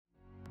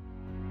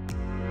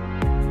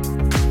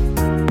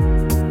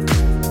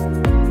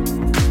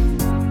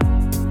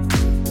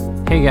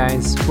Hey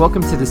guys,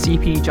 welcome to the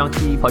CPD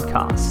Junkie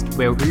podcast,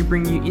 where we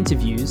bring you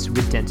interviews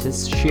with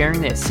dentists sharing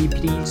their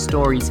CPD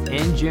stories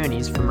and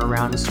journeys from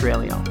around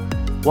Australia.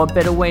 What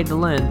better way to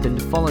learn than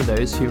to follow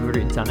those who've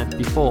already done it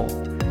before?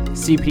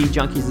 CPD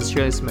Junkie is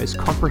Australia's most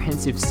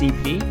comprehensive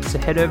CPD, so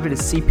head over to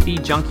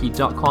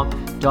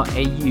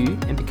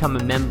cpdjunkie.com.au and become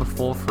a member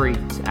for free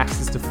to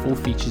access the full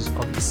features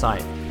of the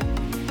site.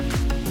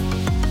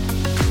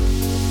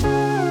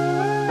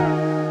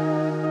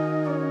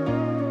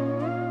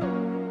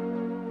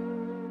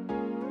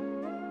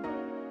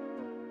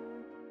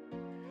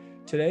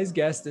 Today's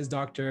guest is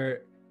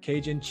Dr.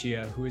 Kaejenn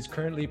Tchia, who is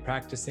currently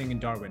practicing in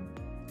Darwin.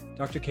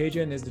 Dr.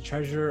 Kaejenn is the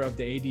treasurer of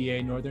the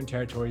ADA Northern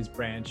Territories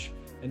branch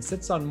and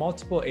sits on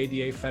multiple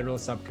ADA federal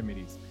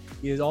subcommittees.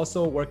 He is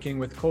also working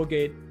with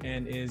Colgate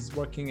and is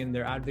working in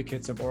their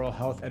Advocates of Oral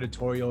Health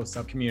editorial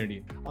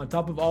subcommunity. On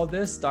top of all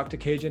this, Dr.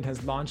 Kaejenn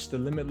has launched the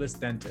Limitless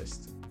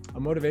Dentist, a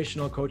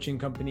motivational coaching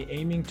company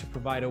aiming to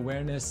provide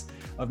awareness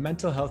of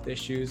mental health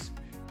issues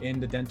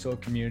in the dental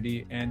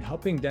community and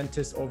helping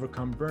dentists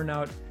overcome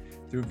burnout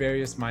through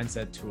various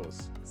mindset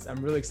tools.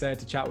 I'm really excited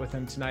to chat with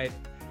him tonight.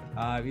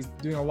 He's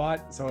doing a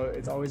lot, so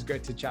it's always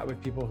great to chat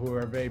with people who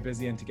are very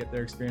busy and to get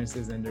their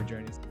experiences and their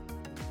journeys.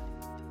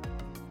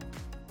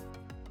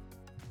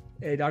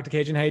 Hey, Dr.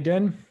 Kaejenn, how you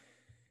doing?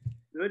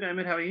 Good,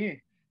 Ahmed. How are you?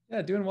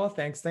 Yeah, doing well,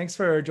 thanks. Thanks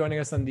for joining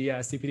us on the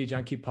CPD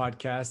Junkie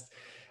podcast.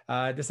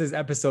 This is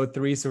episode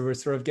 3, so we're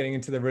sort of getting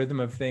into the rhythm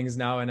of things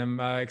now, and I'm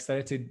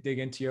excited to dig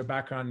into your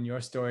background and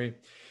your story.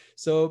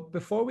 So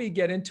before we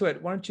get into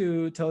it, why don't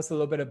you tell us a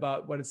little bit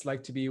about what it's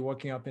like to be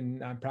working up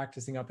and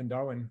practicing up in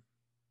Darwin?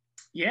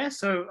 Yeah,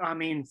 so I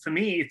mean, for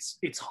me,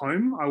 it's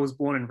home. I was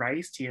born and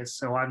raised here,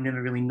 so I've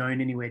never really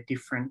known anywhere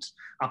different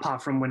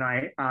apart from when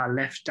I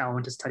left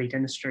Darwin to study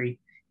dentistry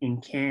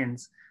in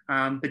Cairns.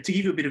 But to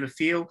give you a bit of a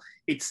feel,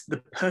 it's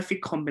the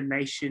perfect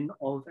combination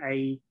of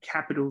a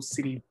capital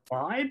city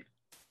vibe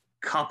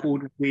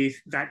coupled with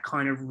that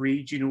kind of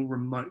regional,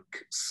 remote,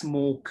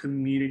 small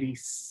community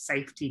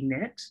safety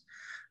net.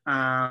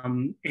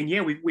 And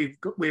yeah,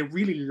 we're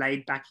really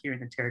laid back here in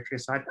the territory.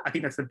 So I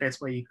think that's the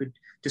best way you could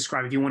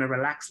describe it. If you want a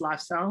relaxed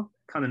lifestyle,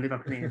 come and live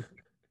up here.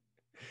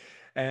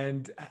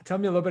 And tell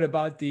me a little bit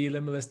about the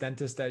Limitless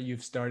Dentist that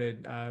you've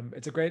started.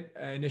 It's a great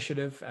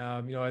initiative.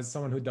 As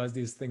someone who does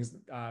these things,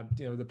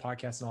 the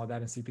podcast and all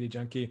that and CPD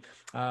Junkie,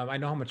 I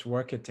know how much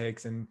work it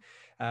takes and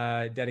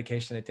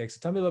dedication it takes. So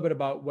tell me a little bit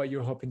about what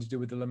you're hoping to do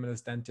with the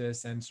Limitless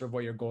Dentist and sort of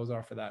what your goals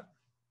are for that.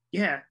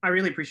 Yeah, I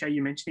really appreciate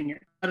you mentioning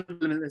it. I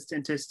started Limitless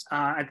Dentist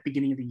at the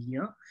beginning of the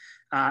year.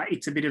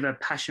 It's a bit of a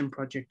passion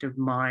project of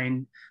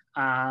mine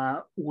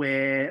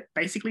where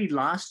basically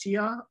last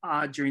year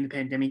during the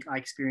pandemic, I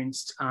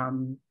experienced,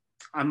 I'm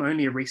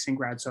only a recent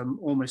grad, so I'm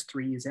almost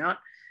 3 years out,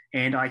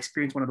 and I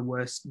experienced one of the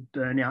worst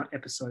burnout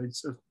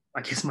episodes of,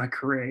 I guess, my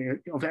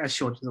career, of as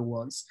short as it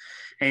was.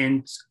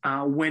 And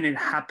when it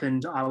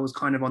happened, I was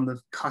kind of on the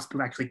cusp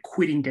of actually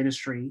quitting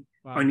dentistry.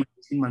 Wow. Only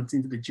 18 months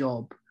into the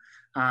job.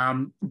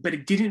 But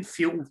it didn't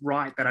feel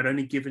right that I'd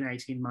only given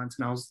 18 months,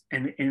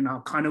 and I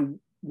kind of,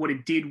 what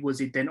it did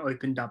was it then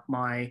opened up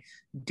my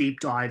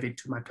deep dive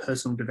into my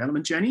personal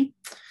development journey.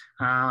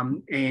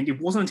 And it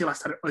wasn't until I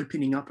started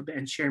opening up a bit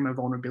and sharing my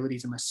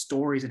vulnerabilities and my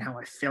stories and how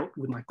I felt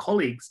with my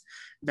colleagues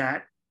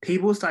that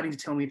people were starting to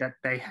tell me that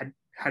they had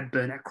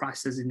burnout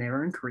crises in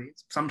their own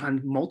careers,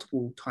 sometimes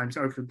multiple times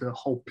over the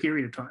whole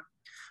period of time,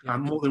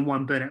 more than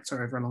one burnout, so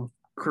over a long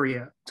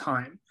career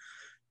time.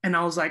 And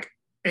I was like,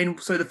 and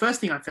so the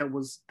first thing I felt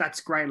was, that's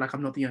great, like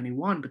I'm not the only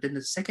one. But then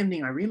the second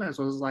thing I realized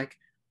was like,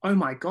 oh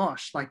my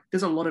gosh, like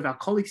there's a lot of our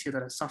colleagues here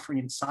that are suffering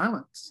in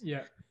silence.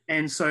 Yeah.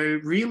 And so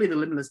really the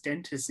Limitless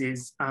Dentist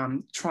is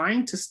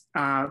trying to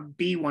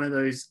be one of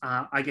those,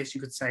 I guess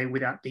you could say,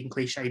 without being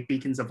cliche,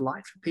 beacons of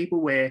light for people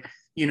where,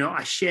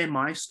 I share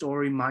my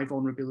story, my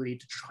vulnerability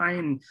to try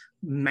and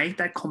make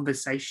that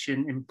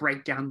conversation and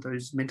break down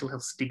those mental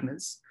health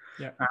stigmas.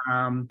 Yeah.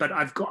 But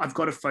I've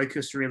got to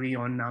focus really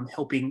on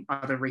helping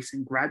other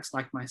recent grads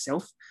like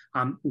myself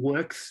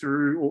work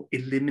through or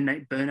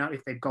eliminate burnout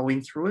if they're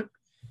going through it,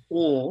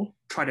 or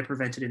try to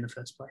prevent it in the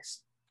first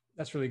place.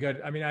 That's really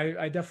good. I mean,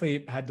 I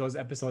definitely had those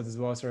episodes as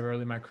well, sort of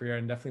early in my career,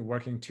 and definitely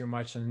working too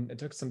much. And it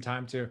took some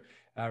time to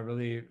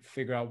really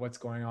figure out what's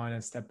going on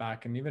and step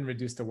back and even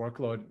reduce the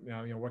workload,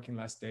 working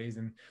less days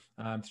and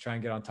to try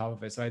and get on top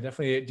of it. So I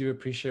definitely do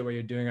appreciate what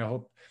you're doing. I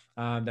hope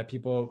that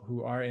people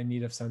who are in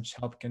need of some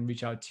help can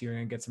reach out to you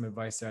and get some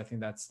advice there. I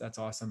think that's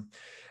awesome.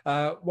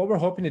 What we're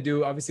hoping to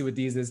do, obviously, with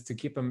these is to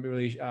keep them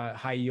really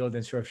high yield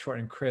and sort of short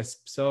and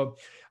crisp. So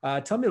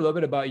tell me a little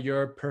bit about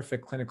your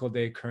perfect clinical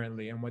day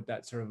currently and what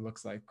that sort of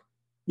looks like.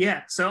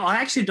 Yeah, so I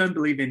actually don't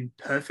believe in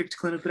perfect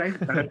clinical day.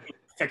 I don't think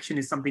perfection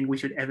is something we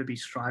should ever be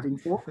striving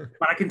for.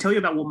 But I can tell you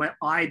about what my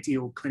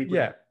ideal clinical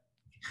day is.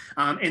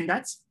 And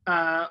that's,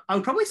 I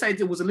would probably say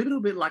it was a little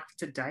bit like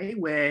today,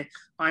 where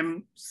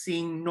I'm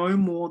seeing no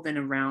more than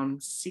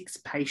around 6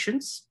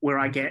 patients where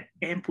I get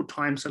ample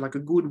time. So like a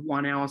good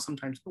 1 hour,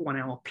 sometimes 1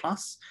 hour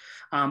plus,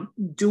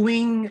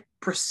 doing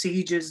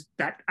procedures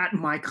that at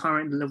my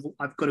current level,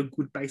 I've got a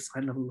good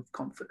baseline level of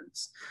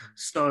confidence.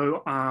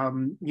 So,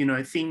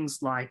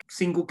 things like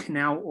single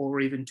canal or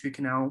even 2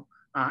 canal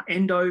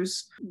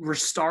endos,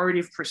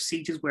 restorative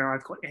procedures where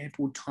I've got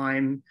ample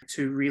time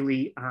to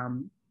really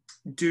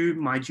do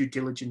my due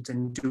diligence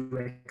and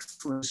do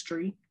excellent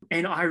history.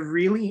 And I've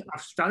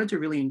started to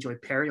really enjoy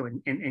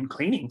perio and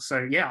cleaning.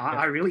 So yeah,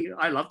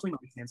 I love doing my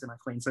exams and I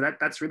clean. So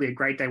that's really a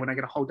great day when I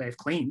get a whole day of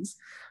cleans.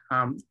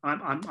 I'm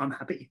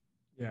happy.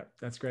 Yeah,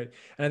 that's great.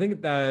 And I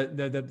think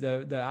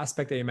the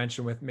aspect that you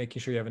mentioned with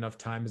making sure you have enough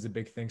time is a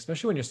big thing,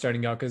 especially when you're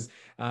starting out, because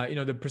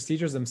the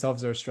procedures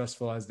themselves are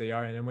stressful as they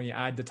are. And then when you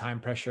add the time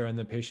pressure and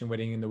the patient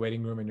waiting in the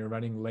waiting room and you're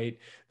running late,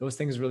 those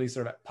things really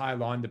sort of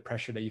pile on the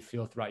pressure that you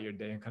feel throughout your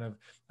day and kind of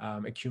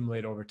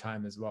accumulate over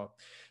time as well.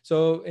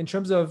 So in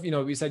terms of,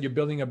 you said you're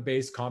building a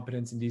base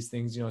competence in these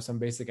things, some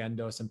basic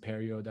endo, some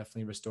perio,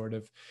 definitely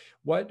restorative.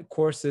 What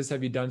courses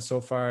have you done so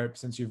far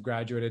since you've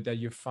graduated that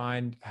you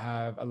find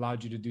have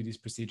allowed you to do these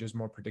procedures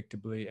more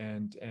predictably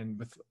and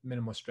with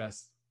minimal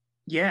stress?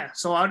 Yeah,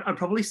 so I'd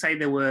probably say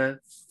there were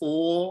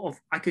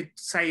I could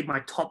say my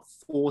top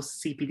 4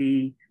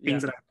 CPD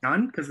things that I've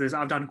done, because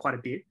I've done quite a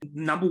bit.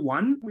 Number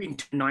 1, in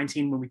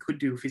 2019, when we could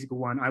do a physical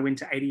one, I went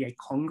to ADA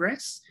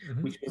Congress,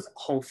 which was a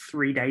whole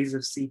 3 days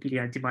of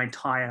CPD. I did my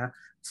entire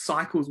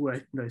cycles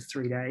worth in those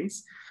 3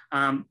 days.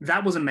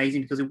 That was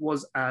amazing because it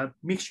was a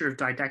mixture of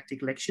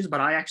didactic lectures, but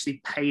I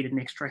actually paid an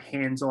extra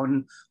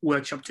hands-on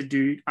workshop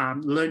to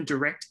learn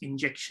direct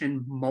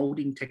injection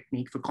molding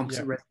technique for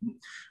composite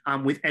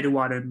resin with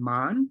Eduardo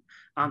Mann.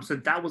 So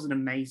that was an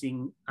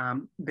amazing,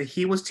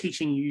 he was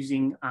teaching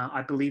using,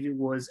 I believe it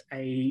was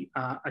a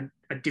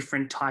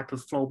different type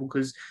of flowable,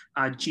 because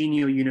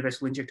Genio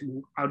Universal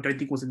Injectable, I don't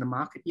think was in the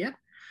market yet.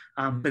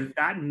 But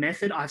that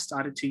method I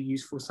started to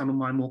use for some of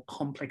my more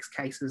complex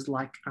cases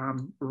like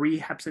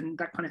rehabs and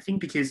that kind of thing,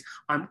 because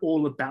I'm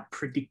all about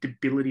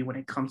predictability when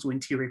it comes to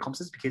interior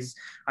composites, because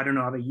I don't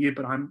know about you,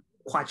 but I'm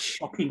quite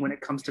shocking when it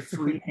comes to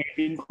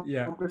freehanding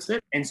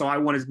composite. And so I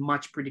want as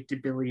much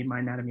predictability in my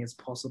anatomy as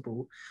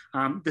possible.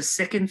 The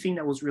second thing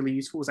that was really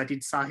useful was I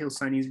did Sahil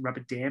Soni's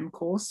rubber dam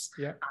course.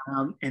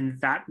 And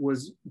that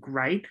was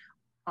great.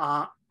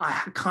 I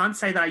can't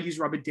say that I use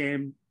rubber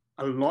dam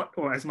a lot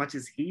or as much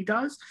as he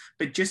does,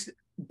 but just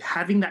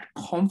having that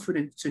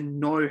confidence to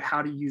know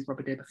how to use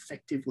rubber dam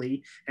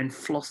effectively and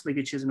floss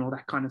ligatures and all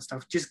that kind of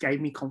stuff just gave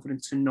me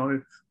confidence to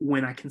know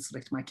when I can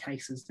select my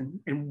cases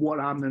and what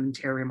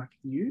armamentarium I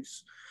can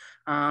use.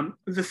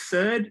 The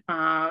third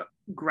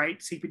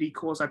great CPD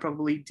course I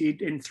probably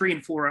did, and 3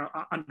 and 4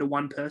 are under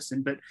one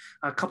person, but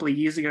a couple of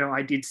years ago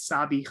I did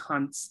Sabi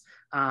Hunt's,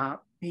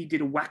 he did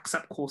a wax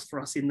up course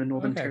for us in the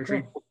Northern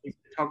Territory. Cool.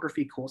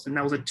 Photography course, and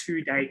that was a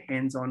 2-day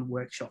hands-on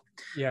workshop.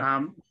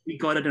 We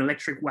got an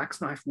electric wax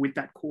knife with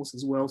that course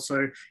as well,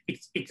 so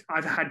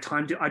I've had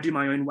time I do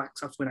my own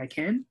wax ups when I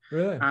can.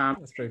 Really?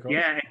 That's pretty cool.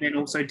 And then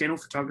also dental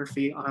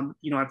photography,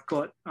 I've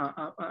got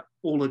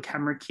all the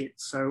camera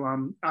kits,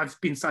 so I've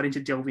been starting to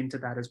delve into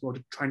that as well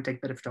to try and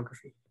take better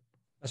photography.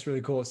 That's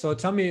really cool. So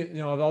tell me,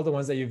 of all the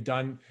ones that you've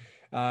done,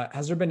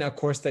 has there been a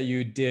course that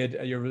you did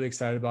you're really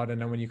excited about, and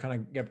then when you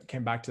kind of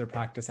came back to the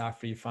practice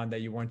after, you found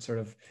that you weren't sort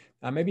of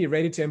maybe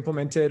ready to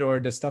implement it, or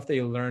the stuff that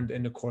you learned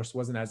in the course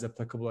wasn't as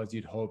applicable as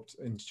you'd hoped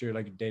into your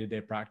like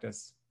day-to-day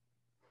practice?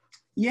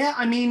 Yeah,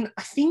 I mean,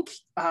 I think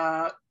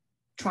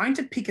trying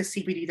to pick a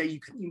CPD that you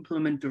can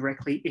implement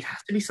directly, it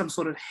has to be some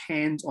sort of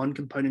hands-on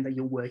component that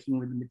you're working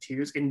with the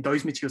materials, and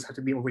those materials have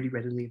to be already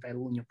readily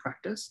available in your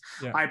practice.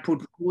 I would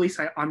probably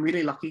say I'm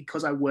really lucky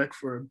because I work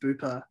for a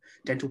Bupa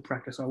dental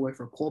practice. I work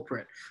for a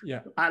corporate.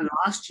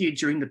 Last year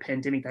during the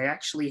pandemic, they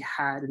actually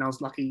had, and I was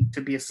lucky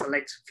to be a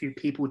select few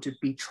people to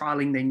be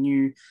trialing their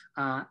new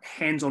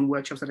hands-on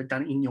workshops that are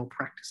done in your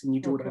practice, and you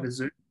do it over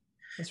Zoom.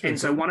 Really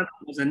so one of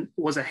them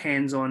was a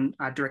hands-on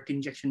direct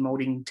injection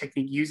molding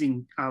technique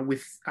using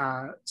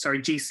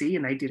GC,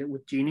 and they did it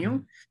with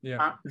Genio.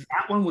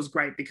 That one was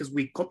great because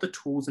we got the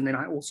tools, and then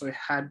I also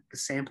had the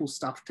sample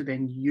stuff to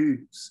then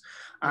use.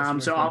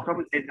 So I'll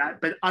probably say that.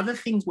 But other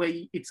things where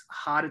it's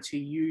harder to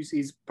use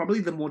is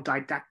probably the more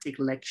didactic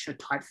lecture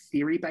type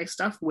theory-based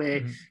stuff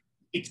where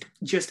it's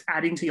just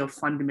adding to your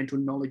fundamental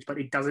knowledge, but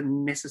it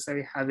doesn't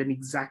necessarily have an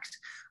exact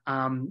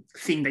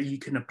thing that you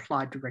can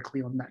apply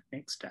directly on that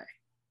next day.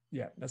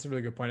 Yeah, that's a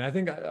really good point. I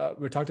think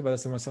we talked about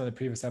this in some of the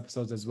previous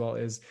episodes as well,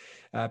 is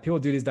people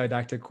do these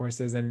didactic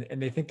courses and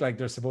they think like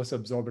they're supposed to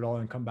absorb it all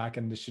and come back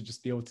and they should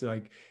just be able to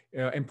like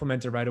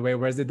implement it right away.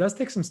 Whereas it does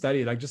take some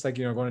study, like just like,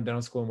 going to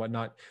dental school and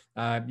whatnot.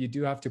 You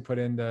do have to put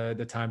in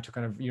the time to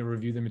kind of,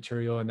 review the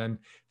material and then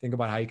think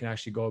about how you can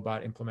actually go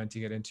about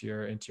implementing it into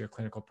your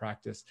clinical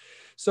practice.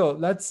 So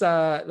let's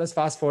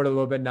fast forward a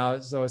little bit now.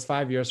 So it's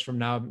 5 years from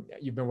now.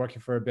 You've been working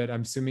for a bit.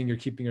 I'm assuming you're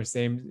keeping your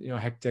same,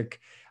 hectic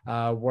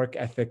work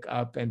ethic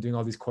up and doing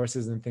all these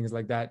courses and things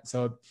like that.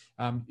 So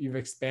you've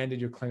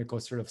expanded your clinical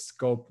sort of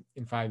scope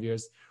in 5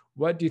 years.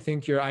 What do you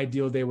think your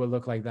ideal day will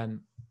look like then?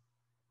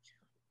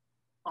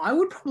 I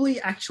would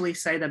probably actually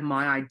say that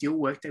my ideal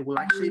workday will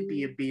actually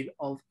be a bit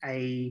of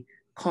a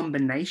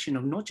combination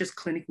of not just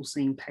clinical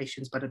seeing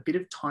patients, but a bit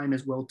of time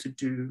as well to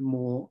do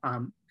more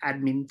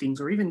admin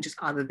things or even just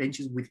other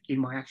ventures within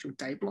my actual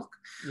day block.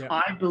 Yeah.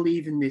 I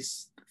believe in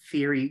this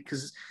theory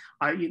because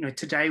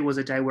today was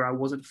a day where I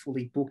wasn't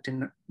fully booked,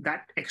 and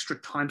that extra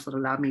time slot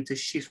allowed me to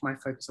shift my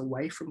focus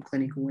away from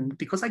clinical. And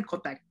because I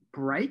got that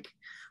break,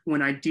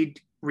 when I did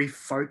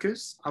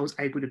refocus, I was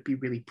able to be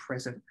really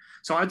present.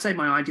 So I'd say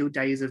my ideal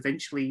day is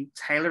eventually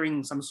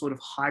tailoring some sort of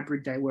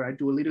hybrid day where I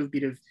do a little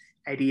bit of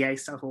ADA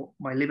stuff or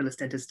my limitless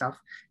dentist stuff,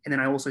 and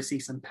then I also see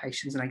some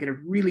patients, and I get a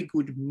really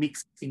good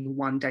mix in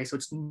one day. So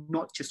it's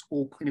not just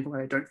all clinical,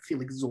 and I don't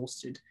feel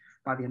exhausted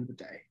by the end of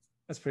the day.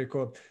 That's pretty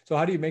cool. So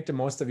how do you make the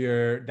most of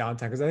your downtime?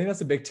 Because I think that's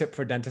a big tip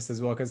for dentists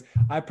as well. Because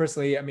I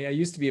personally, I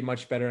used to be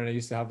much better, and I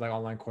used to have like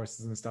online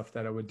courses and stuff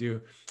that I would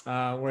do.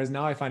 Whereas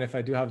now I find if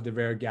I do have the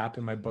rare gap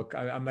in my book,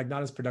 I'm like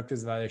not as productive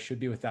as I should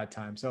be with that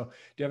time. So do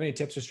you have any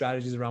tips or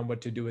strategies around what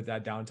to do with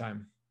that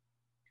downtime?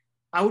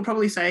 I would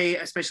probably say,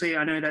 especially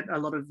I know that a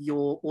lot of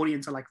your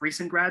audience are like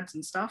recent grads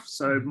and stuff.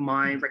 So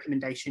my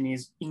recommendation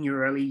is in your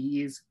early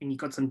years and you've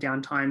got some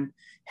downtime,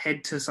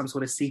 head to some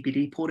sort of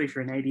CPD portal. If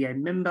you're an ADA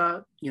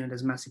member,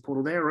 there's a massive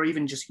portal there, or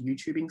even just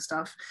YouTubing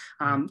stuff.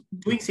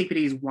 Doing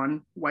CPD is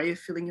one way of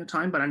filling your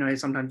time, but I know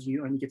sometimes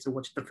you only get to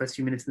watch the first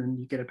few minutes and then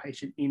you get a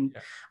patient in.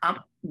 Yeah.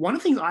 One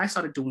of the things I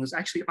started doing was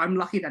actually, I'm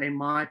lucky that in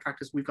my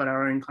practice, we've got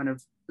our own kind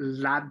of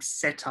lab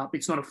setup.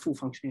 It's not a full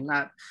functioning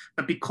lab,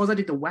 but because I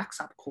did the wax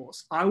up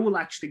course, I will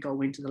actually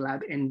go into the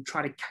lab and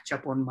try to catch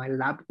up on my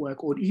lab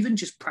work, or even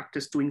just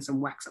practice doing some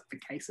wax up for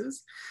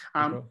cases.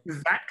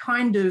 That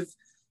kind of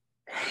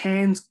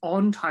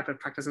hands-on type of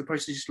practice as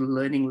opposed to just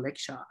learning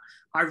lecture,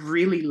 I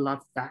really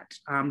love that.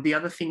 The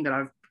other thing that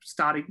I've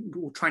started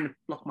or trying to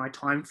block my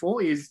time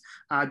for is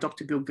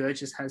Dr. Bill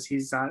Gurgis has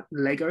his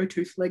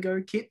tooth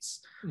Lego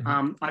kits.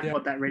 I've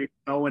got that ready to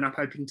go, and I'm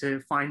hoping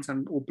to find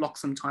some or block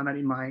some time out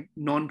in my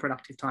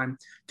non-productive time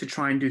to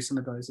try and do some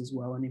of those as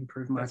well and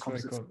improve my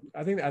composites. Really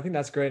cool. I think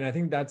that's great, and I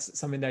think that's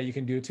something that you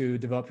can do to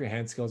develop your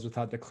hand skills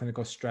without the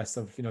clinical stress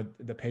of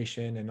the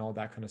patient and all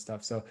that kind of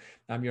stuff. So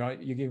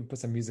you can put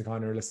some music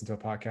on or listen to a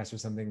podcast or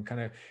something,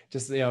 kind of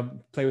just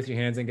play with your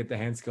hands and get the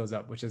hand skills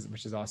up, which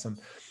is awesome.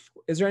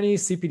 Is there any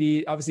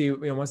CPD, obviously,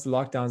 once the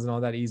lockdowns and all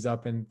that ease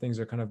up and things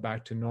are kind of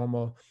back to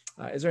normal,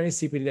 is there any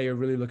CPD that you're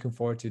really looking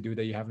forward to do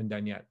that you haven't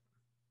done yet?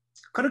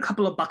 Got a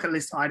couple of bucket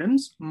list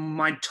items.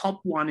 My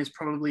top one is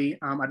probably,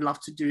 I'd love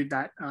to do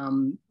that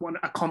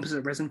a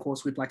composite resin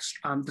course with like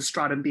the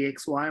Stratum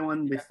BXY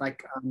one with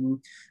like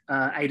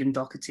Aidan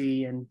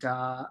Doherty and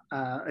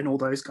all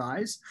those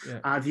guys.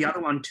 Yeah. The other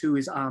one too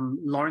is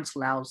Lawrence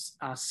Lau's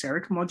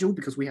CEREC module,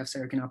 because we have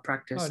CEREC in our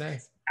practice. Oh,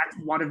 nice.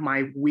 That's one of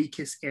my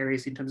weakest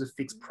areas in terms of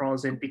fixed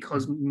pros, and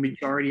because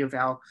majority of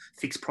our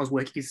fixed pros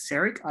work is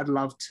CEREC, I'd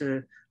love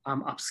to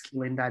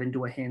upskill in that and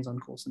do a hands-on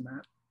course in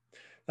that.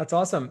 That's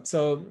awesome.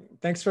 So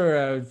thanks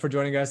for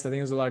joining us. I think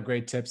there's a lot of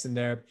great tips in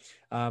there.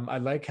 I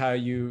like how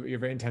you're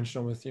very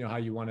intentional with how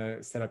you want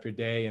to set up your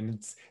day, and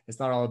it's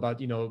not all about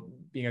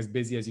being as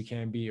busy as you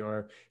can be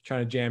or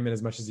trying to jam in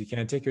as much as you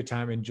can. Take your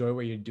time, enjoy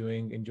what you're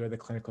doing, enjoy the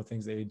clinical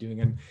things that you're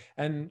doing,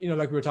 and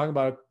like we were talking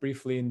about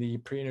briefly in the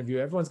pre-interview,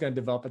 everyone's going to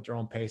develop at their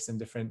own pace and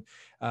different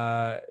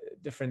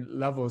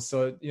levels.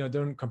 So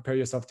don't compare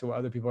yourself to what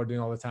other people are doing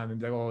all the time and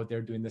be like, oh,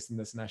 they're doing this and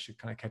this, and I should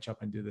kind of catch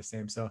up and do the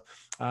same. So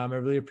I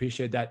really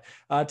appreciate that.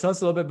 Tell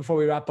us a little bit before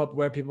we wrap up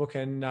where people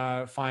can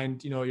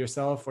find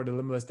yourself or the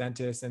Limitless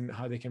Dentist and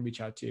how they can reach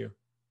out to you.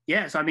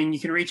 Yeah, so you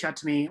can reach out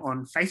to me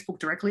on Facebook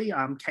directly.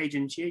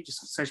 Kaejenn Tchia,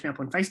 just search me up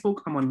on Facebook.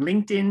 I'm on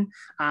LinkedIn.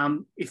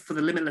 If for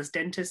the Limitless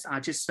Dentist,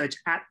 just search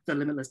at the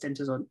Limitless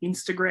Dentist on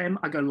Instagram.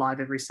 I go live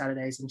every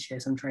Saturdays and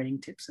share some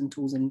training tips and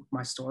tools in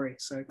my story.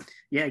 So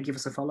yeah, give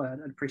us a follow.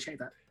 I'd appreciate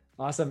that.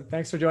 Awesome.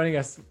 Thanks for joining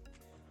us.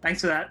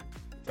 Thanks for that.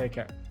 Take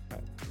care.